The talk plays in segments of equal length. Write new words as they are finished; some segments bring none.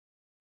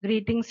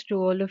Greetings to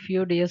all of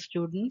you, dear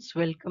students.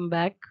 Welcome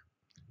back.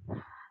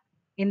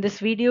 In this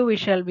video, we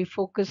shall be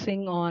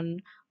focusing on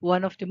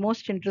one of the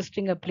most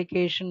interesting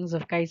applications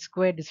of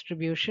chi-square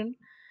distribution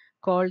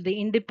called the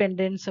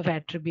independence of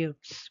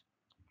attributes.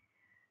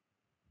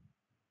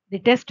 The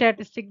test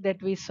statistic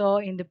that we saw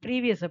in the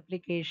previous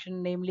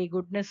application, namely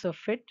goodness of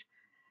fit,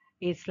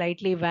 is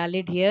slightly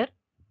valid here.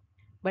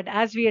 But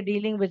as we are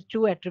dealing with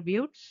two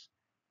attributes,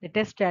 the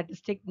test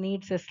statistic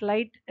needs a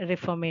slight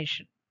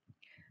reformation.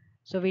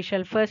 So we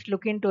shall first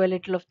look into a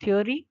little of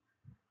theory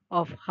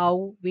of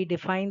how we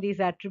define these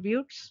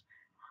attributes.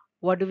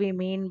 What do we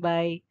mean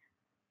by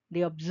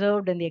the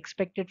observed and the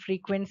expected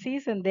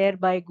frequencies, and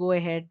thereby go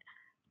ahead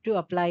to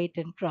apply it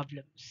in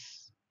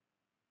problems.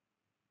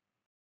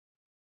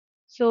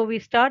 So we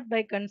start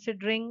by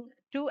considering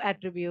two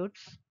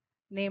attributes,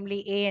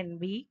 namely A and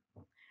B,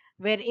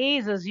 where A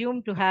is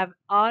assumed to have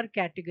R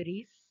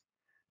categories.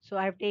 So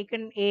I've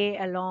taken A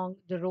along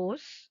the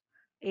rows,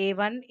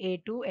 A1,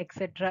 A2,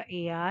 etc.,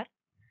 AR,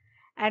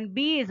 and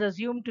B is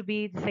assumed to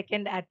be the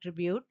second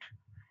attribute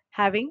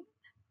having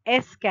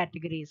S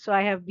categories. So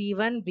I have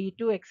B1,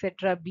 B2,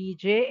 etc.,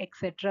 BJ,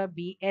 etc.,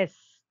 BS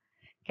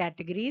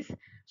categories.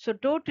 So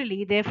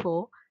totally,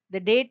 therefore, the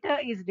data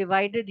is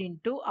divided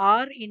into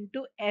R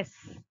into S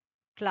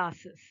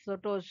classes.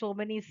 So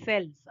many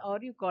cells, or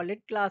you call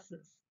it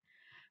classes.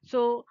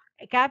 So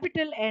a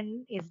capital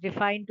N is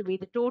defined to be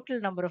the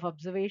total number of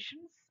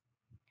observations.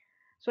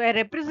 So a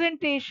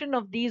representation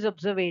of these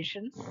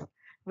observations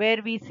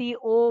where we see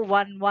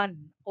O11,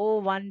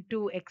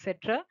 O12,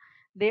 etc.,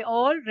 they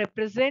all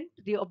represent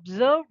the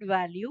observed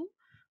value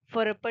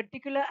for a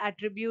particular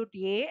attribute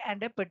A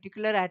and a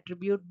particular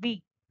attribute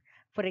B.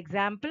 For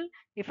example,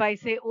 if I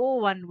say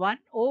O11,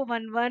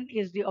 O11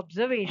 is the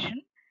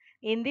observation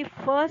in the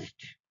first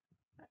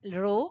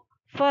row,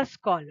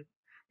 first column.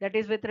 That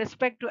is with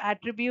respect to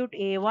attribute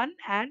A1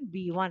 and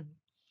B1.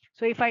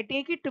 So if I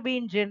take it to be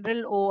in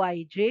general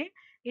OIJ,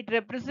 it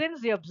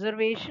represents the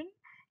observation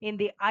in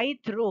the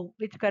ith row,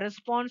 which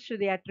corresponds to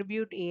the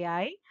attribute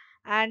AI,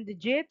 and the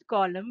jth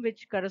column,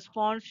 which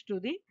corresponds to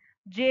the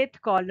jth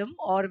column,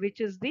 or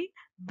which is the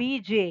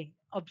BJ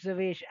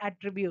observation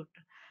attribute.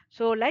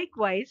 So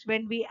likewise,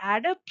 when we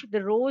add up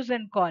the rows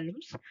and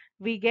columns,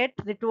 we get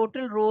the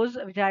total rows,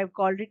 which I have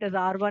called it as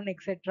R1,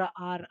 etc.,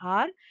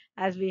 RR,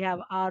 as we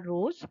have R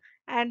rows.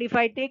 And if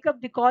I take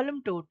up the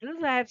column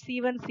totals, I have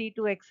C1,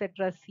 C2,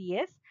 etc.,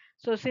 CS.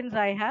 So since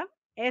I have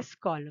S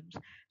columns,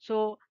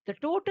 so the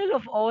total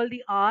of all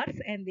the R's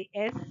and the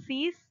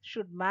SC's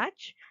should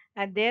match,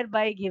 and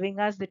thereby giving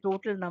us the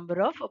total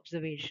number of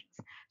observations.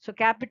 So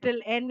capital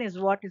N is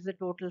what is the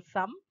total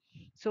sum.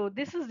 So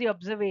this is the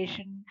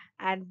observation,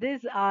 and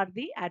these are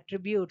the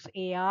attributes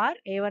AR,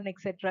 A1,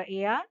 etc.,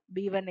 AR,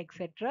 B1,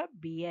 etc.,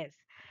 BS.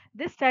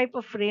 This type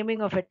of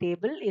framing of a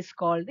table is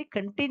called the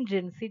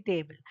contingency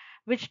table,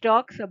 which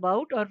talks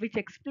about or which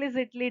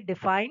explicitly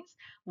defines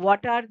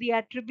what are the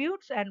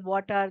attributes and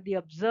what are the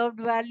observed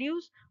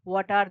values,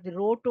 what are the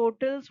row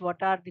totals,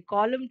 what are the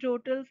column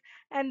totals,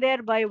 and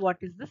thereby what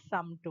is the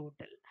sum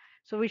total.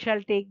 So we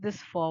shall take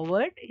this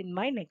forward in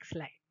my next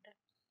slide.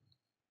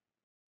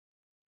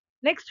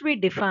 Next, we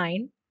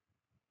define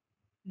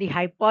the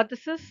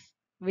hypothesis,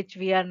 which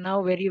we are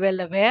now very well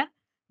aware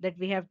that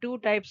we have two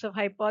types of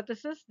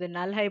hypothesis, the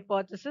null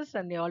hypothesis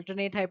and the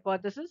alternate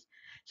hypothesis.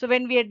 So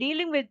when we are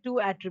dealing with two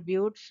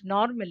attributes,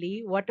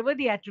 normally whatever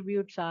the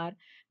attributes are,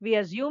 we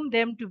assume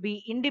them to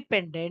be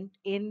independent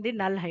in the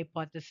null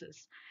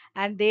hypothesis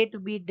and they to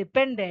be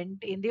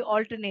dependent in the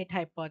alternate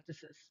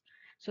hypothesis.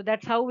 So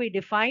that's how we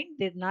define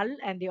the null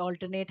and the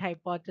alternate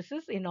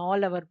hypothesis in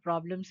all our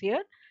problems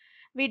here.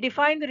 We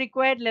define the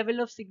required level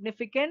of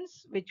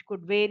significance, which could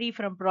vary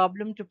from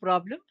problem to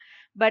problem,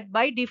 but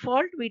by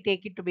default, we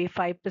take it to be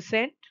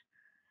 5%.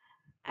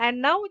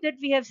 And now that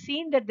we have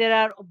seen that there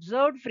are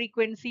observed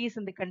frequencies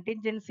in the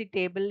contingency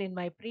table in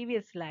my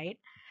previous slide,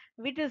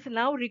 it is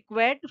now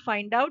required to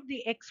find out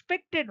the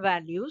expected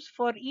values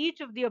for each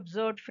of the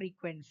observed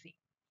frequency.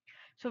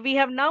 So we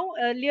have now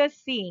earlier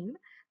seen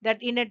that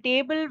in a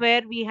table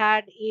where we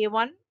had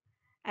A1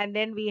 and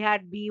then we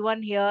had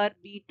B1 here,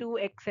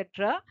 B2,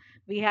 etc.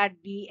 We had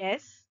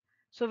BS.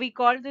 So we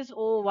called this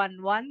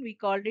O11, we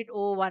called it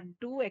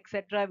O12,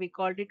 etc. We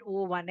called it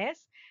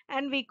O1S,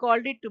 and we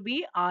called it to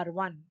be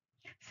R1.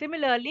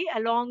 Similarly,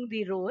 along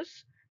the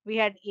rows, we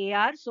had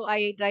AR, so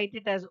I write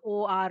it as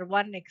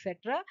OR1,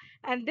 etc.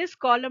 And this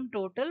column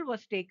total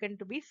was taken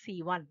to be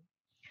C1.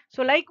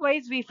 So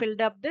likewise, we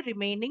filled up the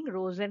remaining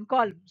rows and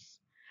columns.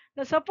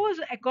 Now suppose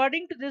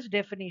according to this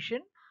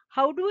definition,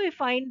 how do we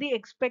find the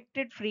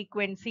expected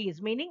frequencies,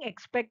 meaning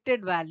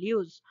expected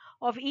values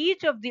of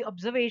each of the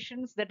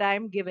observations that I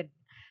am given?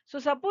 So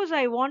suppose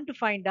I want to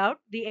find out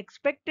the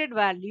expected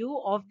value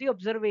of the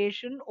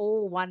observation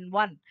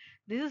O11.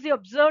 This is the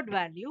observed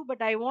value, but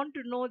I want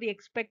to know the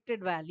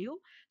expected value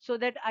so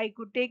that I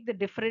could take the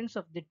difference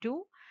of the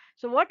two.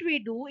 So what we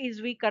do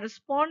is we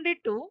correspond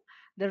it to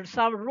the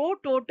row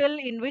total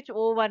in which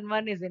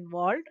O11 is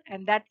involved,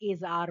 and that is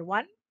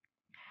R1,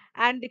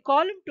 and the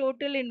column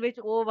total in which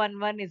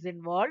O11 is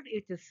involved,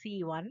 which is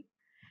C1.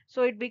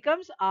 So it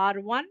becomes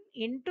R1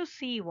 into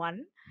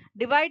C1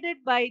 divided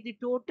by the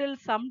total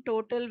sum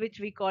total, which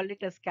we call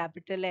it as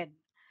capital N.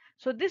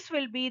 So this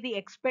will be the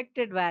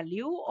expected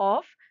value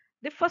of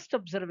the first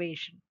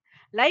observation.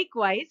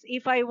 Likewise,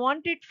 if I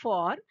want it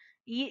for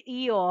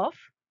E of,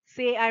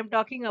 say I'm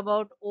talking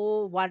about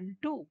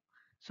O12,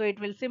 so it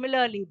will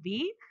similarly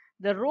be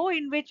the row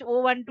in which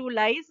O12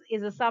 lies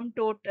is a sum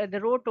total,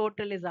 the row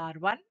total is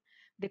R1.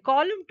 The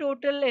column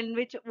total in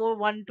which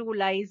O12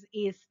 lies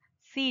is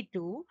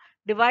C2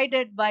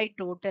 divided by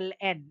total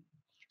N.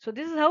 So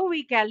this is how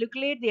we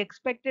calculate the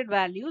expected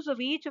values of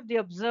each of the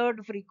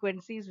observed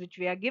frequencies which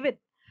we are given.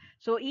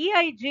 So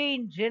Eij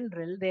in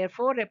general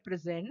therefore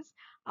represents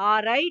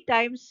Ri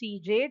times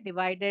Cj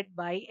divided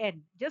by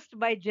N. Just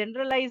by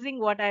generalizing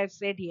what I have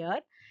said here,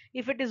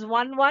 if it is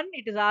 1 1,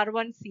 it is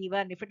R1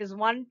 C1. If it is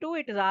 1 2,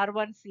 it is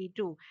R1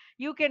 C2.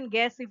 You can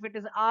guess if it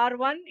is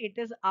R1, it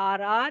is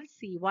RR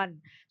C1.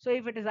 So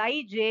if it is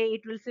Ij,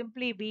 it will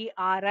simply be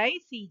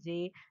Ri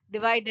Cj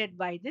divided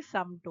by the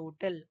sum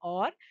total,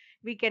 or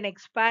we can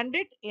expand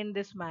it in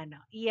this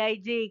manner.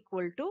 Eij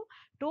equal to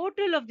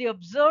total of the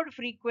observed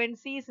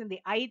frequencies in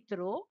the ith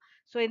row.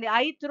 So in the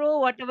ith row,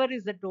 whatever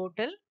is the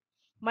total,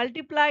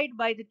 multiplied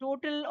by the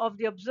total of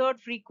the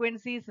observed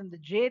frequencies in the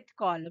jth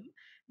column,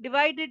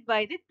 divided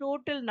by the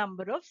total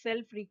number of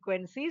cell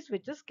frequencies,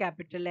 which is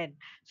capital N.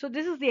 So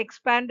this is the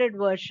expanded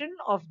version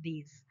of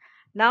these.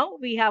 Now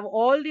we have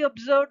all the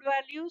observed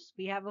values.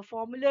 We have a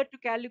formula to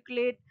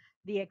calculate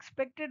the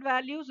expected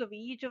values of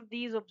each of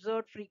these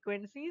observed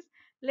frequencies.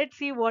 Let's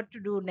see what to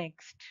do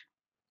next.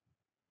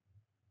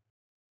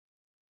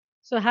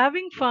 So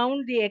having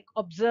found the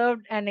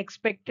observed and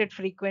expected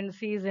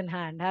frequencies in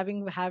hand,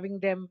 having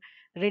them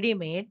ready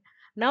made,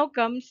 now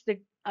comes the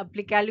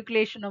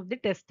calculation of the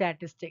test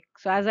statistic.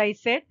 So as I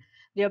said,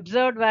 the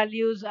observed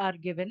values are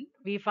given.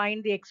 We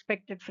find the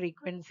expected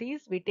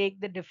frequencies. We take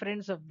the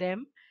difference of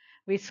them.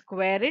 We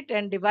square it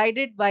and divide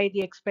it by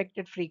the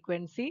expected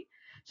frequency.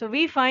 So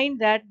we find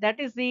that that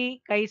is the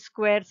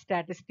chi-square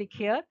statistic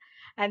here,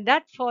 and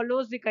that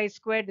follows the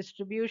chi-square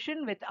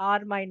distribution with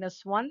r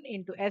minus 1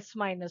 into s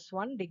minus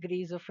 1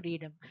 degrees of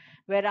freedom,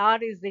 where r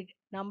is the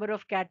number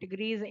of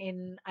categories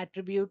in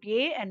attribute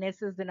A and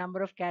s is the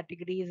number of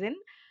categories in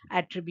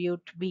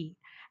attribute B.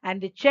 And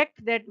the check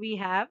that we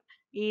have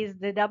is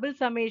the double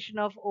summation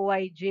of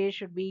Oij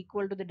should be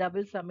equal to the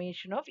double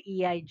summation of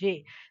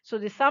Eij. So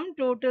the sum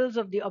totals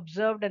of the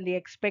observed and the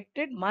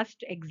expected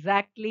must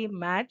exactly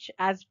match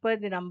as per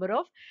the number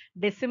of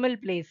decimal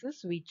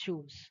places we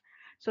choose.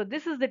 So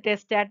this is the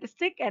test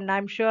statistic, and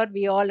I'm sure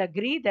we all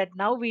agree that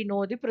now we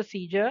know the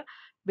procedure.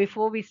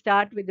 Before we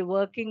start with the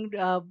working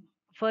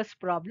first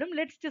problem,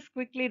 let's just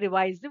quickly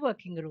revise the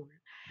working rule.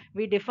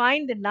 We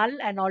define the null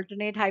and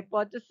alternate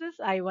hypothesis.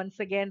 I once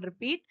again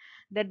repeat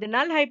that the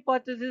null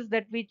hypothesis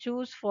that we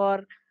choose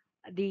for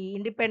the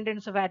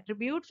independence of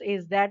attributes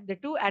is that the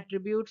two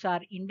attributes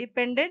are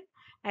independent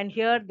and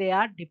here they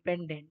are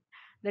dependent.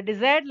 The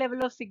desired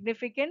level of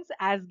significance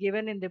as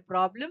given in the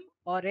problem,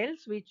 or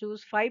else we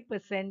choose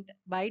 5%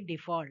 by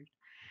default.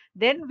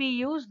 Then we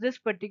use this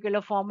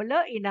particular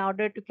formula in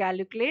order to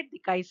calculate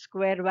the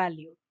chi-square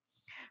value.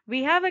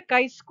 We have a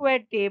chi-square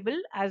table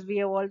as we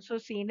have also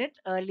seen it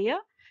earlier.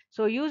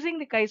 So using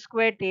the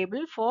chi-square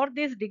table for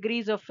these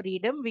degrees of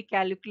freedom, we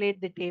calculate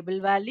the table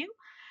value.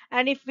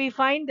 And if we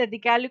find that the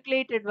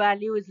calculated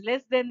value is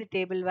less than the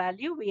table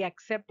value, we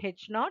accept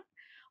H naught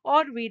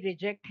or we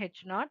reject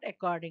H naught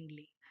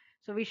accordingly.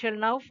 So we shall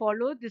now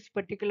follow this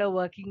particular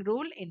working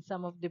rule in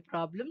some of the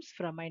problems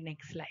from my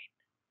next slide.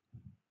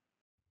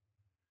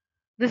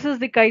 This is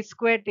the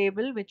chi-square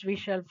table which we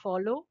shall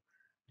follow.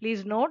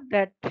 Please note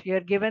that you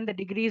are given the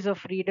degrees of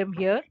freedom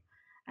here,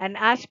 and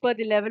as per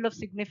the level of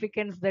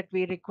significance that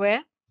we require,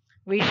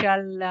 we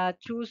shall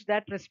choose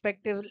that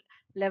respective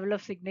level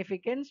of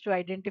significance to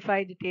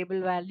identify the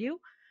table value,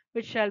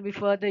 which shall be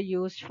further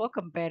used for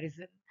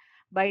comparison.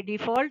 By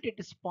default, it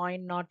is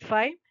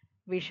 0.05.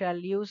 We shall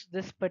use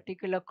this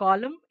particular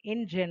column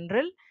in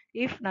general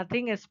if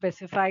nothing is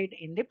specified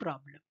in the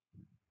problem.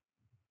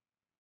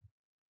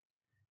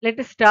 Let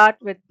us start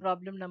with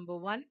problem number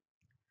 1.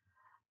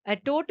 A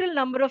total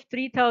number of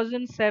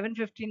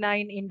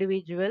 3,759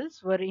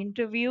 individuals were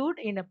interviewed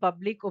in a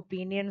public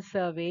opinion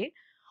survey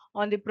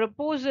on the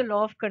proposal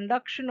of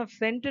conduction of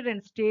center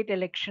and state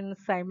elections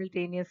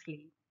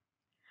simultaneously.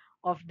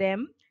 Of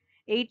them,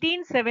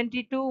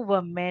 1872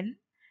 were men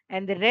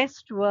and the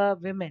rest were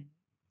women.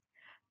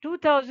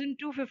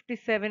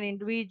 2,257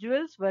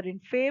 individuals were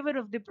in favor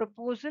of the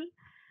proposal,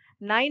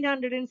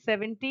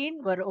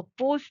 917 were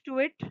opposed to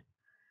it,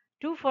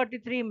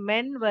 243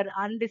 men were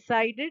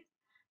undecided,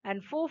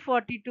 and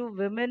 442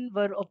 women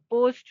were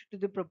opposed to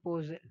the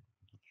proposal.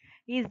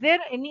 Is there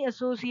any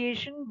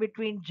association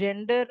between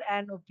gender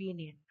and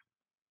opinion?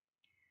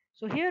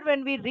 So, here,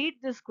 when we read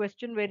this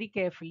question very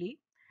carefully,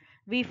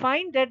 we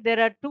find that there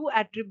are two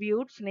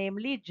attributes,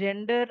 namely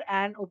gender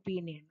and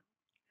opinion.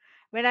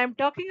 When I'm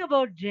talking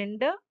about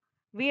gender,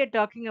 we are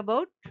talking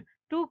about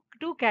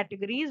two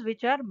categories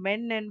which are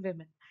men and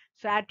women.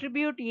 So,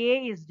 attribute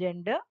A is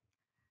gender,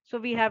 So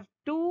we have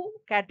two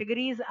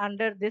categories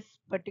under this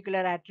particular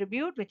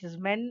attribute, which is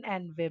men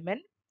and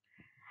women.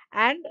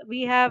 And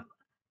we have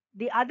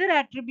the other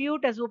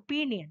attribute as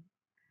opinion.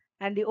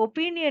 And the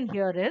opinion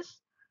here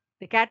is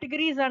the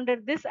categories under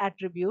this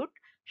attribute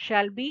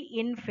shall be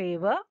in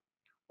favor,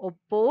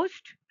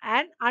 opposed,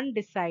 and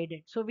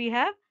undecided. So we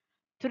have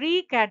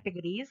three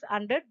categories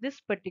under this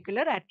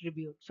particular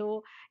attribute.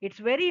 So it's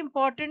very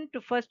important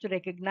to first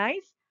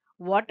recognize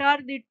what are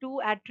the two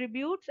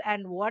attributes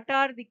and what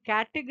are the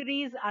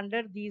categories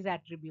under these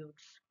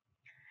attributes.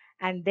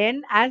 And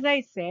then, as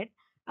I said,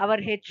 our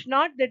H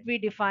naught that we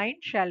defined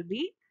shall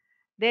be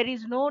there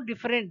is no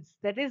difference.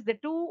 That is, the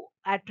two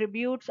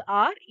attributes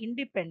are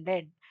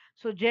independent.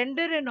 So,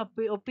 gender and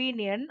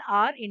opinion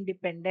are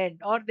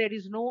independent, or there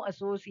is no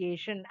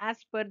association. As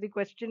per the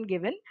question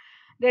given,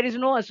 there is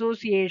no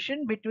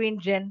association between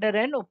gender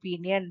and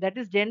opinion. That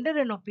is, gender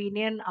and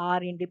opinion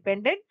are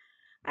independent,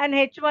 and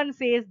H1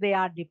 says they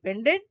are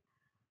dependent.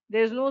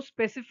 There is no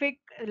specific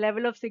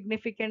level of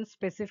significance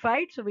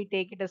specified, so we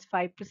take it as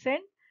 5%.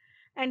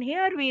 And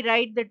here we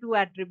write the two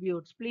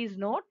attributes. Please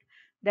note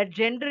that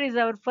gender is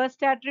our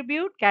first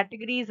attribute,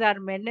 categories are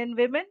men and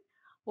women.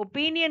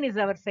 Opinion is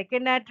our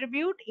second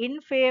attribute.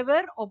 In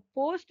favor,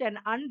 opposed, and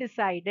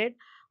undecided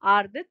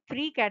are the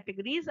three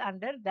categories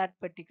under that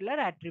particular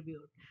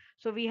attribute.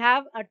 So we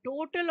have a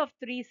total of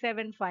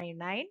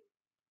 3759.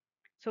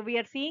 So we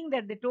are seeing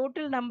that the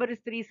total number is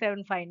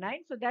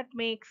 3759. So that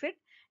makes it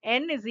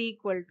n is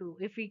equal to,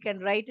 if we can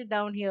write it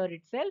down here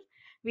itself,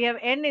 we have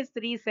n is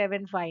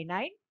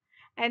 3759.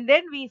 And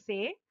then we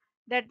say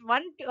that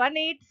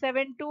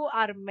 1872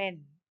 are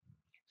men.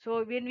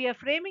 So when we are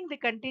framing the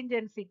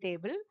contingency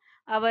table,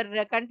 our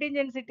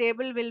contingency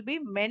table will be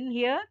men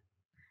here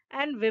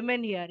and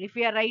women here. If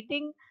we are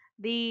writing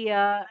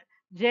the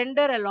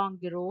gender along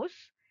the rows,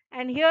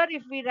 and here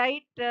if we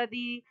write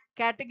the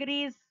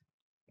categories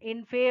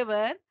in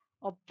favor,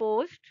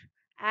 opposed,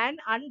 and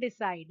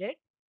undecided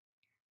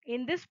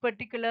in this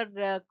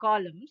particular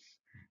columns.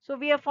 So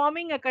we are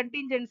forming a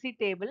contingency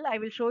table. I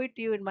will show it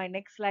to you in my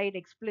next slide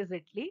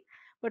explicitly.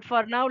 But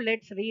for now,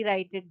 let's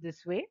rewrite it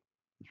this way.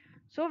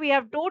 So we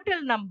have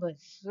total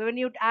numbers. So when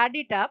you add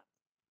it up,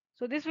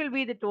 so this will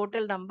be the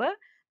total number.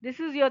 This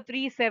is your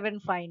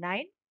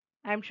 3759.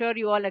 I'm sure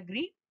you all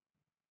agree.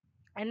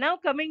 And now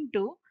coming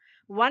to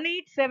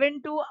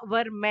 1872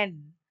 were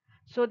men.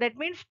 So that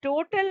means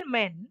total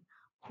men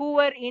who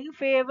were in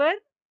favor,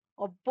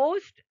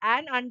 opposed,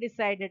 and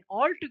undecided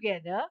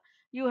altogether,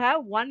 you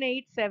have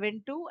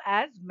 1872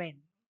 as men.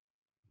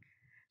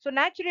 So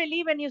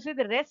naturally, when you say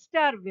the rest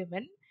are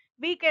women,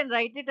 we can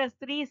write it as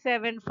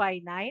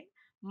 3759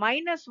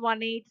 minus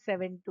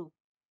 1872.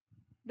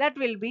 That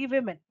will be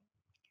women.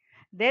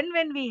 Then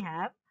when we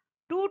have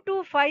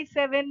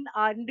 2257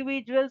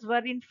 individuals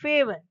were in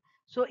favor.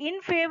 So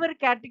in favor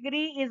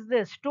category is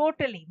this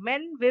totally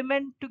men,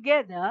 women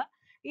together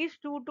is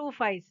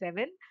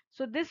 2257.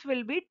 So this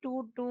will be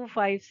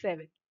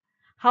 2257.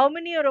 How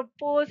many are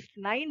opposed?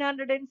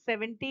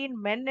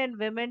 917 men and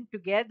women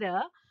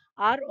together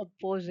are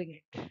opposing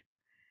it.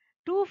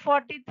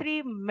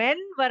 243 men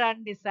were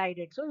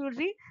undecided. So you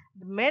see,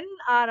 the men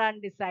are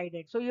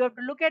undecided. So you have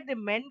to look at the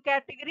men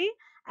category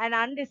and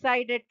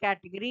undecided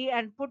category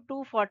and put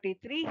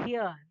 243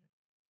 here.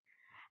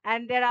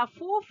 And there are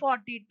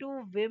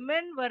 442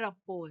 women were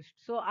opposed.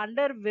 So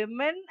under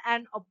women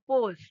and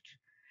opposed,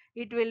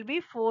 it will be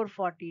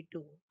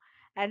 442.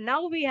 And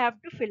now we have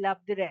to fill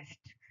up the rest.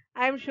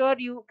 I'm sure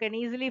you can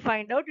easily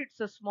find out. It's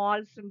a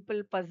small,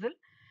 simple puzzle.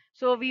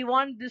 So we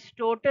want this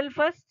total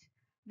first.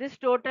 This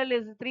total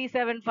is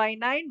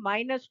 3759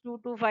 minus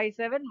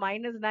 2257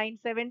 minus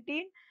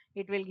 917.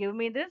 It will give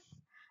me this.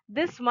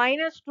 This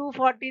minus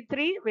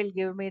 243 will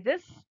give me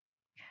this.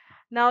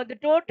 Now the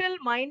total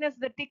minus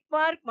the tick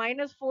mark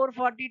minus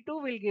 442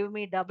 will give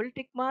me double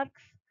tick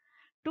marks.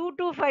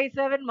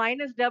 2257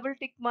 minus double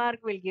tick mark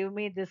will give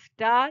me the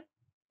star.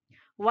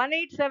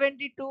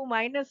 1872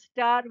 minus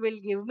star will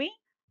give me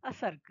a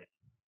circle.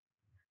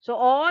 So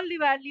all the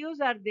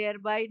values are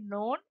thereby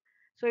known.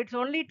 So it's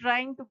only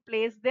trying to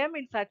place them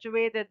in such a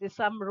way that the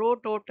some row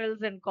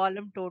totals and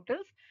column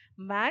totals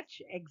match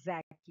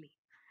exactly.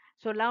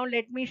 So now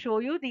let me show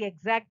you the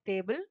exact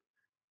table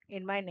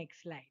in my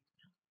next slide.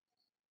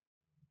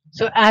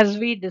 So as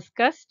we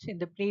discussed in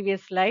the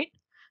previous slide,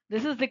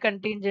 this is the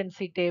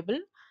contingency table.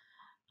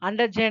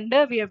 Under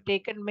gender, we have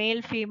taken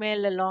male,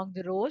 female along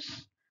the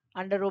rows.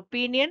 Under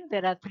opinion,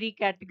 there are three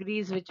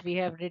categories which we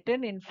have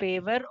written in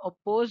favor,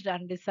 opposed,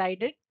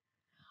 undecided.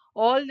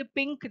 All the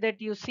pink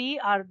that you see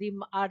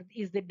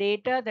is the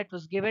data that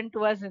was given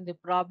to us in the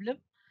problem.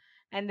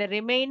 And the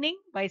remaining,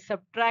 by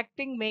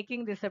subtracting,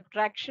 making the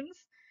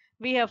subtractions,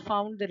 we have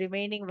found the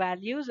remaining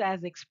values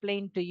as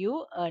explained to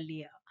you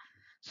earlier.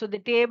 So the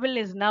table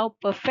is now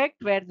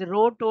perfect where the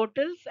row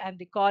totals and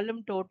the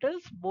column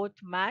totals both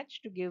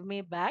match to give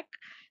me back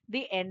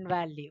the n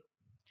value.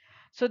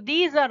 So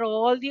these are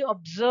all the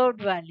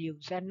observed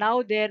values, and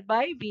now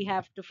thereby we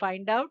have to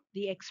find out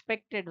the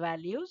expected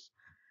values.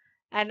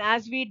 And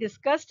as we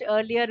discussed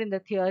earlier in the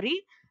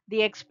theory,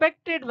 the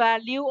expected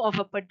value of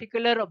a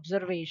particular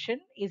observation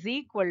is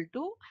equal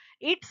to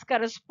its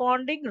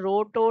corresponding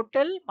row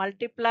total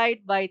multiplied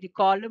by the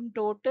column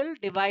total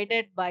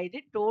divided by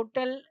the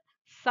total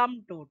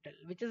sum total,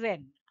 which is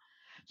n.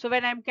 So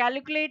when I'm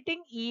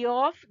calculating E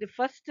of the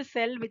first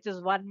cell, which is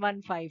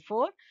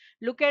 1154,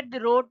 look at the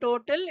row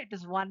total, it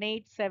is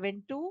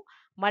 1872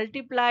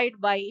 multiplied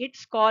by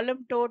its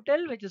column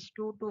total, which is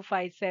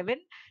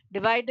 2257,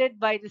 divided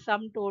by the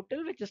sum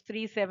total, which is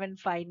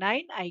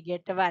 3759, I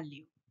get a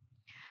value.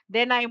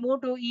 Then I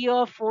move to E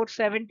of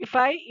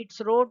 475. Its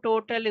row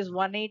total is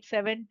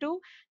 1872.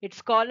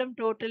 Its column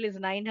total is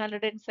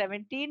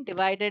 917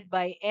 divided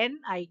by n.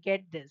 I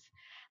get this.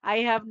 I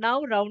have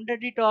now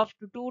rounded it off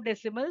to two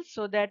decimals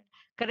so that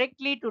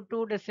correctly to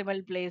two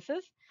decimal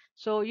places.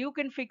 So you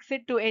can fix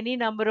it to any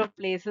number of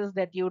places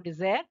that you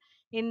desire.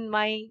 In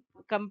my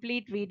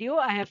complete video,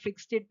 I have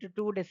fixed it to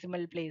two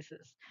decimal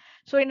places.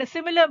 So in a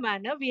similar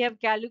manner, we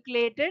have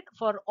calculated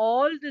for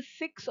all the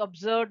six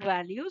observed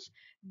values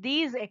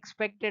these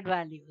expected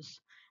values.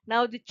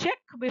 Now the check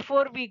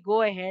before we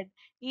go ahead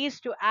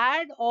is to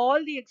add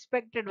all the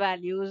expected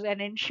values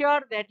and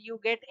ensure that you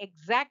get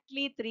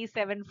exactly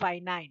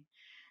 3759.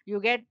 You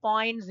get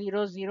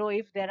 0.00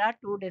 if there are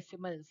two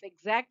decimals.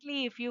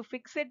 Exactly if you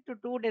fix it to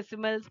two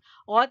decimals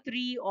or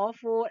three or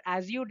four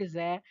as you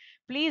desire,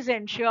 please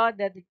ensure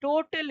that the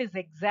total is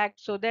exact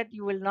so that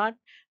you will not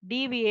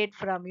deviate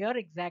from your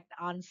exact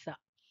answer.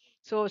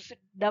 So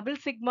double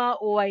sigma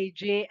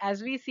Oj,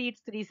 as we see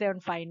it's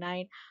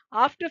 3759.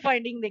 After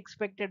finding the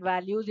expected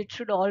values, it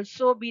should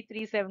also be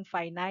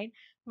 3759,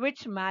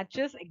 which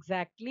matches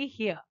exactly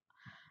here.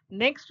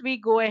 Next, we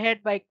go ahead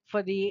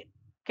for the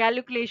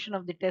calculation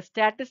of the test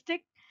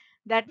statistic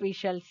that we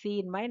shall see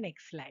in my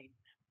next slide.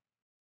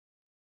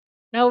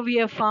 Now we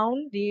have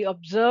found the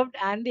observed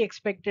and the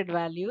expected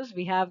values.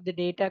 We have the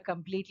data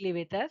completely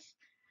with us.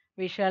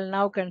 We shall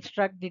now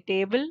construct the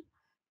table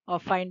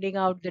of finding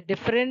out the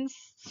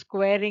difference,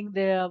 squaring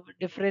the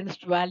difference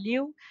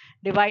value,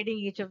 dividing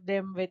each of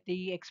them with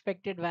the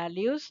expected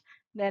values,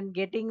 then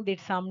getting the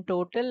sum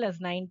total as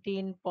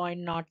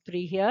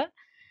 19.03 here.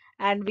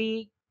 And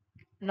we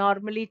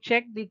normally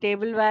check the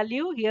table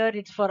value. Here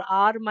it's for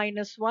R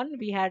minus 1.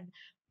 We had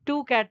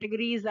two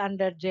categories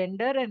under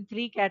gender and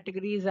three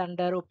categories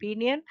under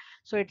opinion.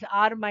 So it's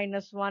R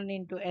minus 1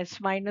 into S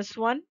minus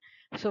 1.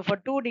 So for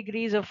 2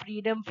 degrees of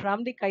freedom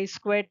from the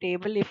chi-square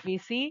table, if we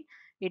see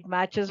it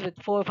matches with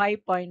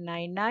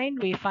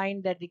 5.99, we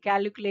find that the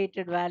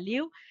calculated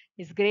value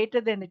is greater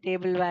than the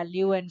table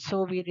value, and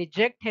so we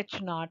reject H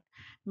naught,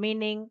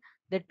 meaning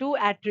the two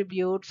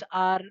attributes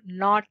are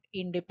not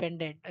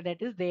independent.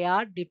 That is, they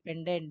are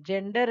dependent.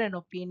 Gender and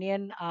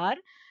opinion are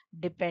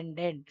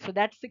dependent. So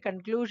that's the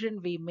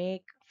conclusion we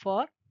make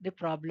for the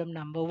problem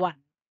number 1.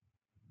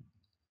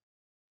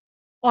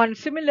 On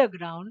similar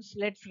grounds,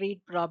 let's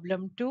read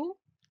problem 2.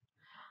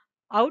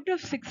 Out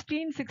of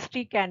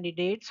 1660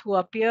 candidates who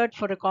appeared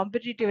for a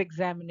competitive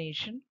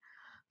examination,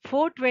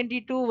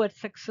 422 were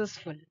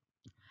successful.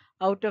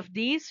 Out of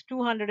these,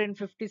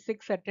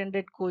 256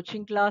 attended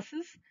coaching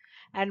classes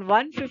and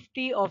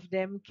 150 of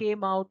them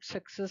came out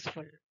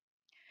successful.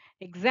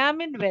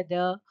 Examine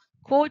whether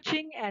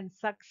coaching and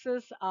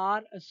success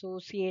are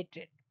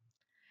associated.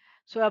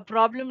 So a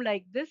problem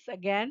like this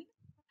again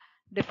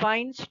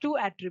defines two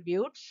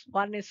attributes.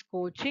 One is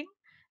coaching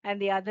and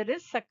the other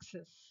is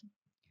success.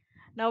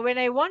 Now when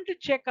I want to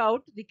check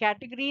out the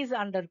categories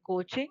under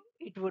coaching,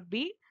 it would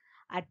be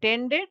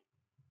attended,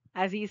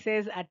 as he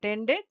says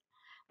attended,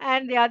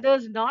 and the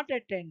others not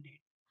attended.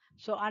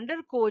 So under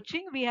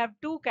coaching, we have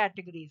two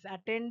categories,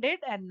 attended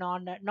and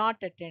not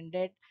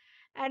attended.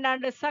 And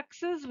under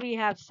success, we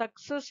have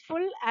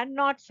successful and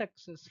not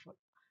successful.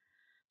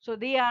 So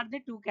they are the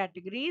two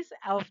categories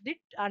of the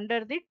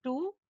under the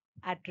two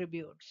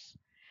attributes.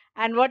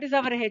 And what is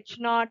our H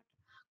naught?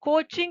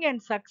 Coaching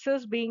and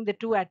success being the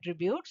two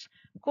attributes.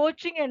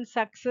 Coaching and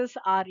success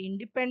are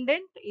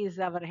independent is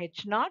our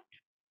H naught.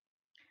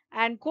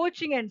 And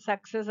coaching and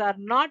success are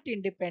not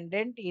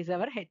independent is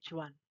our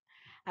H1.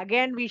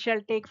 Again, we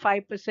shall take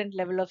 5%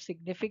 level of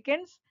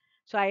significance.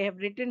 So I have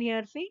written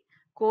here, see,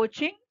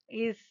 coaching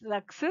is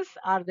success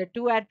are the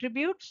two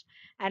attributes,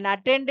 and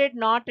attended,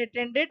 not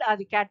attended are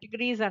the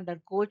categories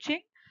under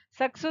coaching,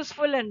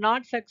 successful and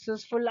not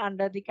successful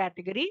under the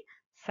category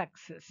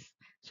success.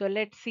 So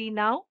let's see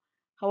now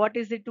what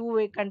is the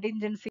two-way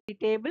contingency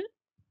table.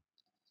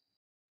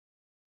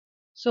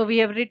 So we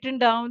have written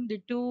down the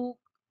two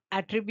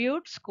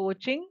attributes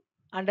coaching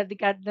under the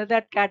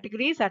that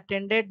categories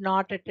attended,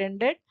 not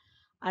attended.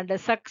 Under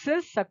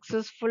success,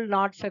 successful,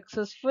 not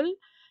successful.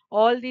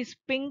 All these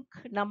pink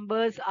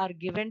numbers are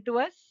given to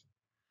us.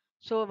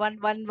 So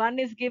one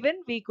is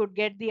given, we could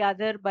get the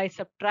other by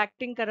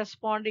subtracting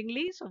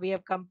correspondingly. So we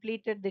have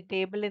completed the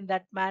table in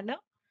that manner.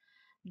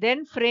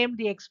 Then frame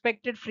the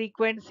expected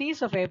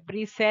frequencies of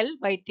every cell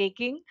by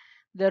taking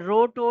the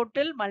row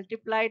total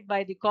multiplied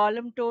by the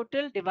column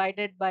total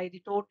divided by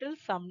the total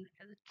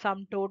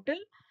sum total.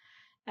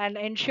 and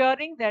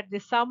ensuring that the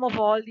sum of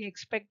all the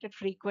expected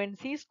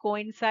frequencies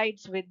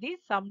coincides with the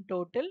sum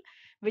total,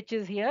 which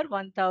is here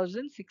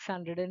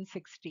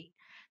 1660.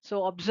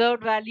 So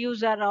observed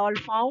values are all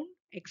found,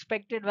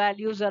 expected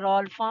values are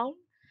all found,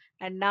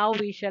 and now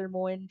we shall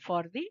move in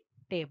for the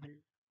table.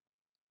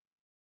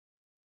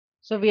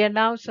 So we are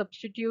now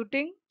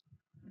substituting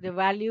the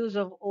values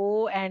of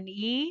O and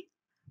E,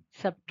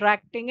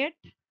 subtracting it,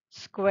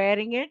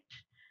 squaring it,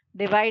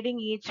 dividing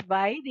each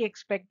by the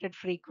expected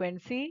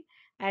frequency,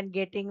 and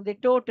getting the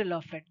total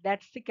of it.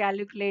 That's the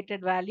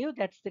calculated value,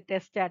 that's the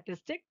test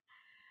statistic.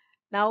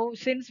 Now,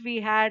 since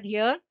we had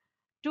here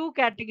two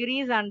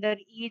categories under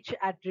each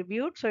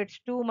attribute, so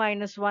it's 2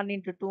 minus 1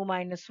 into 2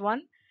 minus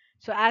 1.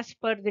 So as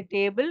per the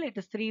table, it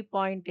is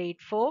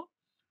 3.84.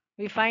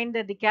 We find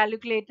that the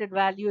calculated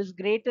value is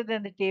greater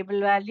than the table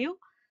value.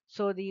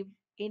 So the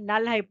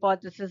null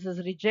hypothesis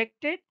is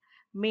rejected,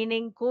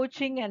 meaning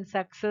coaching and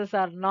success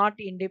are not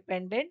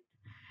independent,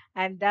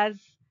 and thus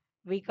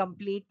we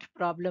complete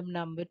problem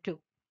number 2.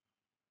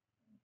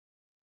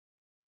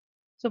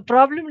 So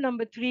problem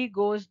number 3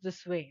 goes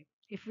this way.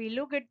 If we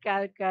look at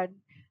CalCAD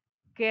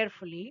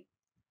carefully,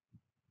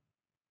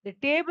 the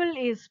table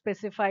is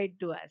specified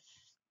to us.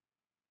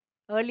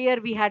 Earlier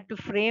we had to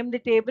frame the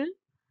table.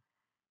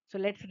 So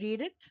let's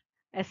read it.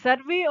 A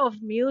survey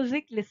of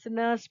music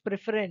listeners'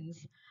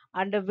 preference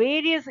under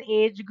various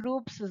age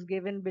groups is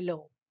given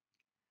below.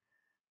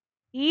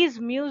 Is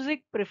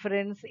music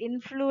preference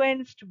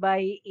influenced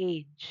by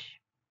age?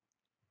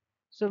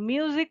 So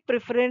music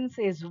preference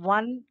is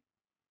one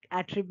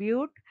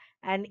attribute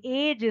and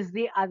age is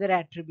the other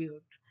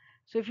attribute.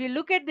 So if you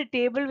look at the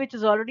table which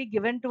is already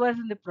given to us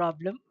in the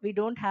problem, we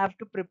don't have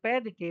to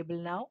prepare the table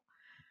now.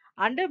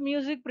 Under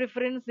music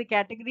preference, the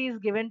categories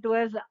given to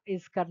us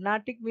is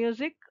Carnatic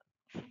music,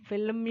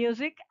 film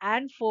music,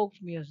 and folk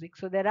music.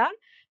 So there are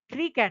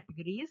three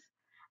categories.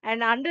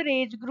 And under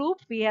age group,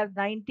 we have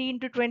 19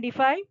 to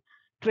 25,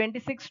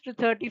 26 to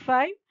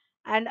 35,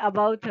 and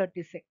above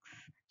 36.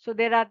 So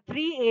there are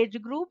three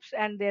age groups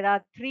and there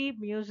are three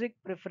music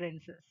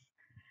preferences.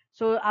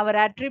 So our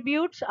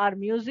attributes are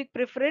music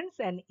preference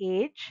and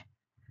age.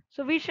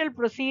 So we shall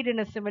proceed in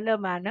a similar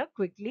manner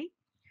quickly.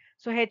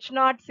 So H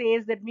naught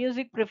says that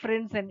music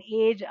preference and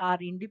age are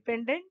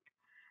independent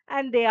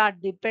and they are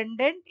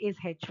dependent is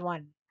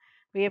H1.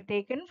 We have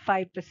taken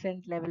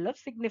 5% level of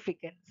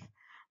significance.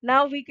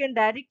 Now we can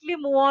directly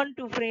move on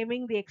to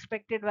framing the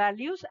expected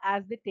values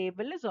as the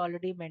table is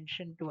already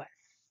mentioned to us.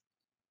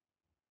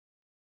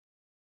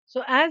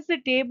 So as the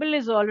table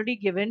is already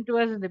given to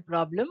us in the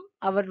problem,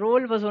 our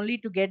role was only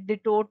to get the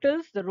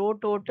totals, the row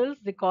totals,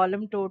 the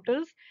column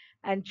totals,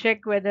 and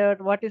check whether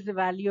what is the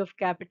value of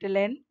capital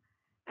N,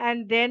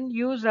 and then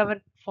use our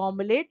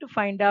formulae to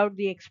find out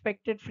the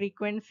expected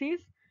frequencies.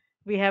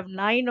 We have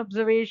 9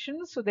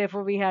 observations, so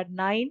therefore we had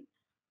 9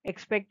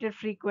 expected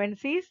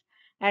frequencies.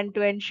 And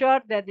to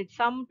ensure that the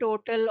sum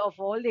total of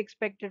all the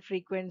expected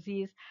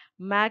frequencies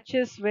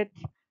matches with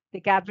the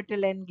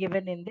capital N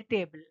given in the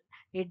table.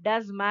 It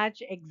does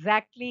match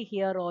exactly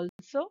here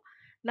also.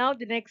 Now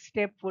the next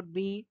step would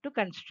be to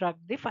construct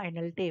the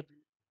final table.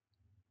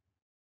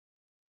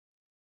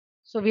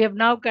 So we have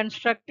now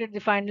constructed the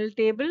final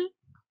table.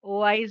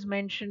 OI is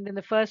mentioned in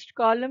the first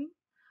column.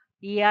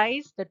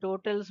 EIs, the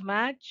totals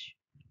match.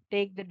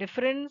 Take the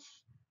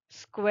difference,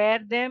 square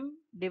them,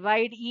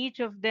 divide each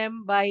of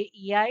them by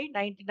EI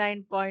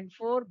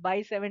 99.4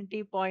 by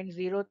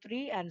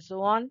 70.03 and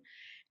so on.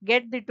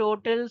 Get the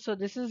total. So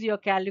this is your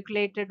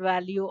calculated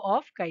value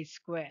of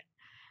chi-square.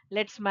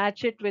 Let's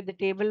match it with the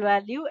table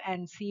value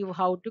and see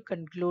how to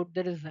conclude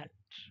the result.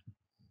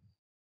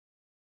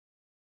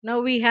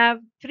 Now we have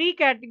three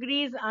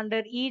categories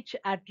under each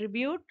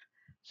attribute.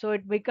 So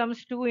it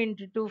becomes 2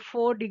 into 2,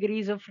 4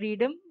 degrees of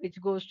freedom,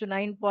 which goes to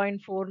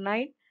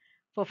 9.49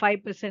 for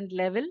 5%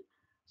 level.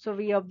 So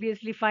we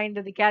obviously find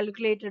that the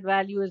calculated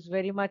value is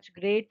very much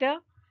greater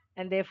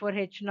and therefore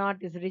H naught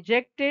is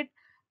rejected,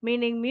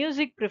 meaning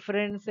music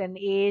preference and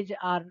age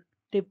are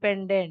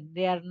dependent.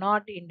 They are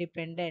not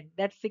independent.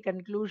 That's the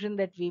conclusion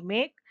that we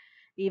make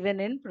even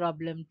in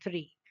problem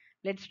 3.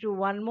 Let's do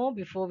one more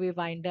before we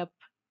wind up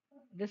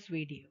this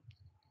video.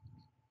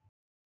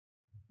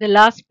 The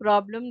last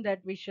problem that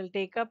we shall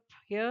take up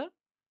here,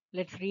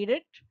 let's read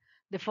it.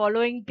 The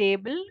following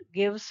table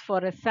gives for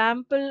a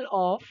sample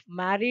of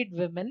married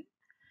women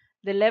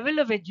the level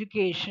of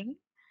education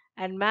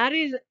and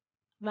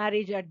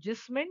marriage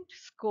adjustment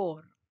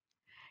score.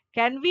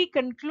 Can we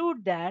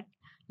conclude that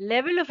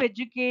level of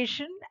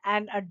education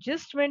and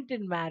adjustment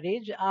in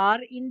marriage are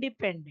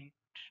independent?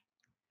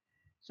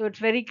 So it's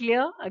very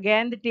clear.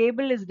 Again, the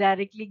table is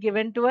directly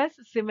given to us,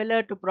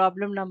 similar to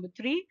problem number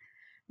 3.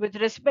 With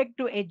respect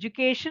to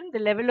education, the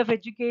level of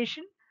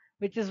education,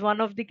 which is one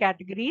of the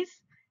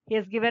categories, he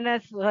has given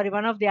us, sorry,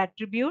 one of the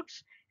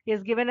attributes. He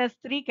has given us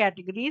three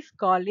categories: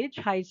 college,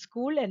 high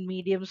school, and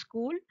medium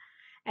school.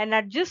 An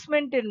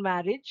adjustment in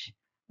marriage,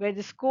 where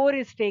the score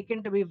is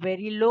taken to be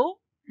very low,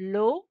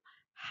 low,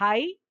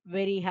 high,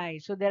 very high.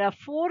 So there are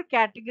four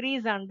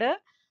categories under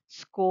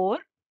score,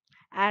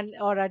 and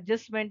or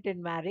adjustment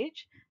in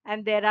marriage,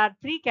 and there are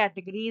three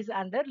categories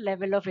under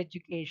level of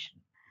education.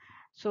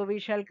 So we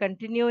shall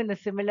continue in a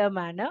similar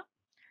manner,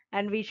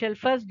 and we shall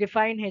first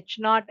define H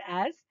naught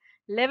as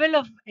level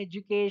of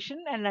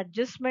education and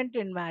adjustment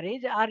in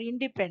marriage are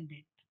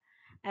independent,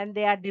 and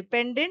they are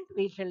dependent.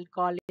 We shall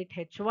call it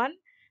H1.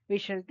 We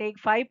shall take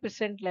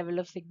 5% level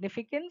of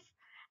significance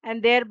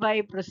and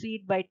thereby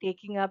proceed by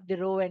taking up the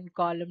row and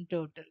column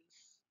totals.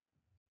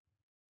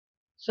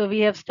 So we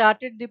have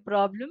started the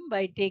problem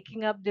by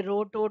taking up the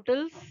row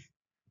totals,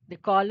 the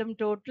column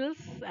totals,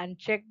 and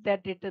checked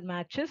that it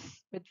matches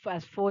with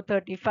as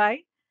 435.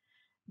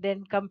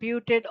 Then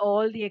computed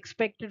all the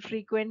expected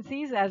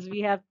frequencies. As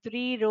we have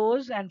 3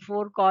 rows and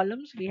 4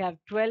 columns, we have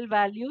 12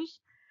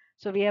 values.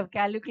 So we have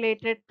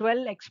calculated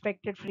 12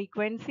 expected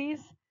frequencies.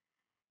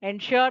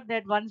 Ensure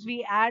that once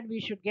we add,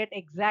 we should get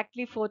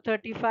exactly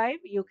 435.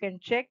 You can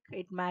check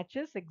it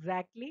matches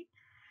exactly.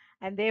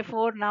 And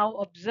therefore, now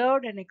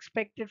observed and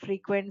expected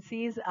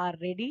frequencies are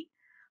ready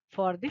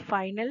for the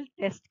final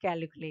test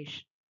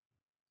calculation.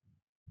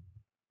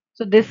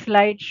 So this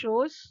slide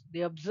shows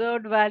the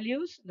observed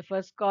values in the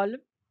first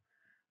column,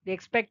 the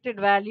expected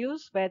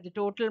values where the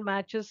total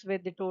matches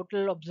with the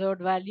total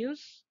observed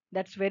values.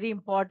 That's very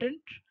important.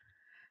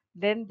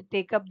 Then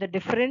take up the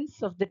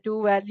difference of the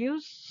two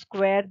values,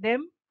 square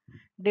them,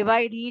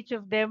 divide each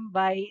of them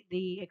by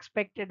the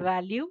expected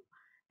value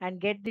and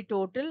get the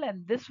total,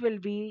 and this will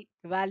be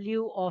the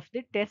value of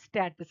the test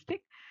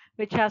statistic,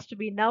 which has to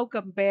be now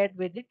compared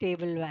with the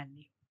table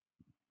value.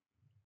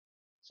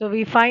 So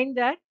we find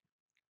that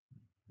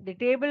the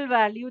table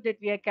value that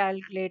we are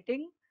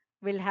calculating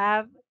will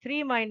have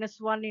 3 minus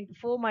 1 into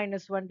 4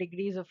 minus 1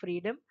 degrees of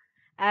freedom.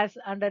 As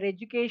under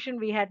education,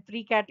 we had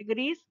 3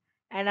 categories,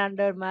 and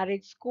under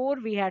marriage score,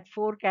 we had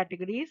 4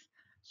 categories.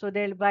 So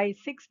they'll buy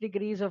 6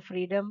 degrees of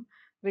freedom,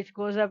 which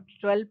goes up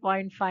to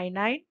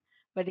 12.59.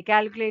 But the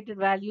calculated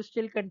value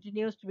still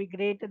continues to be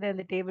greater than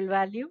the table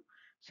value.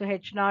 So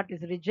H naught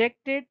is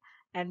rejected,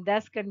 and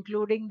thus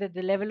concluding that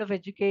the level of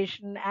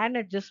education and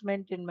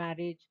adjustment in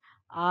marriage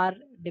are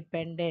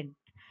dependent.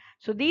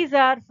 So these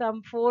are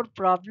some 4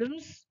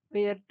 problems,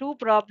 where 2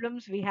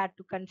 problems we had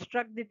to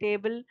construct the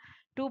table,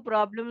 2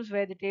 problems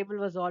where the table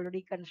was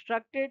already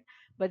constructed,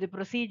 but the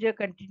procedure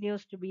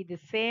continues to be the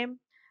same.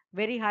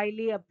 Very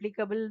highly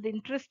applicable,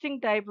 interesting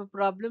type of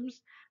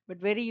problems, but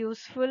very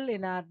useful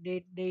in our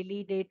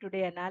daily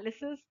day-to-day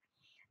analysis,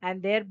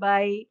 and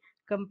thereby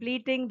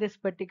completing this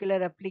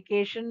particular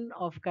application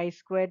of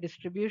chi-square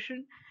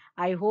distribution.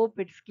 I hope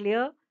it's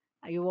clear.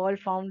 You all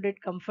found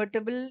it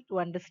comfortable to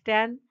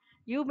understand.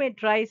 You may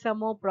try some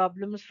more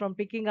problems from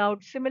picking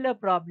out similar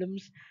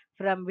problems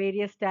from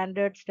various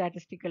standard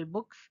statistical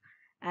books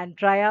and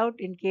try out.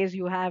 In case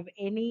you have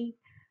any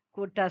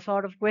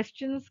sort of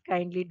questions,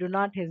 kindly do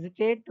not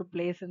hesitate to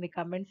place in the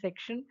comment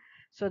section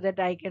so that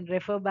I can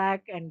refer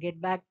back and get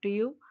back to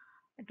you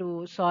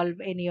to solve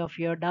any of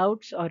your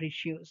doubts or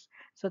issues.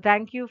 So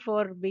thank you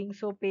for being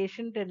so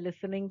patient and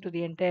listening to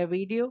the entire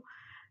video.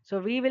 So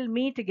we will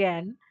meet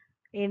again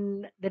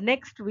in the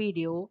next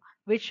video,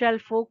 which shall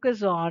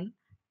focus on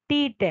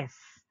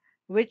t-tests,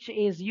 which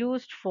is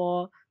used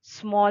for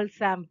small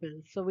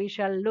samples. So we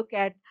shall look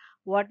at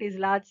what is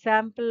large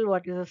sample,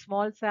 what is a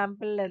small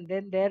sample, and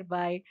then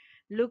thereby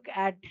look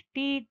at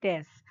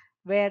t-tests,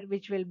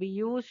 which will be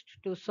used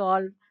to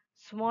solve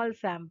small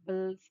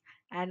samples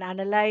and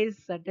analyze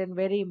certain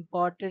very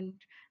important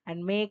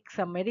and make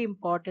some very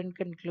important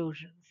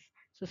conclusions.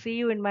 So see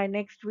you in my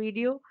next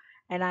video,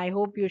 and I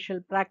hope you shall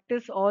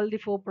practice all the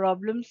 4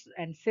 problems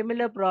and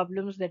similar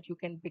problems that you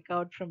can pick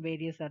out from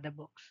various other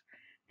books.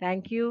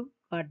 Thank you.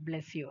 God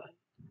bless you all.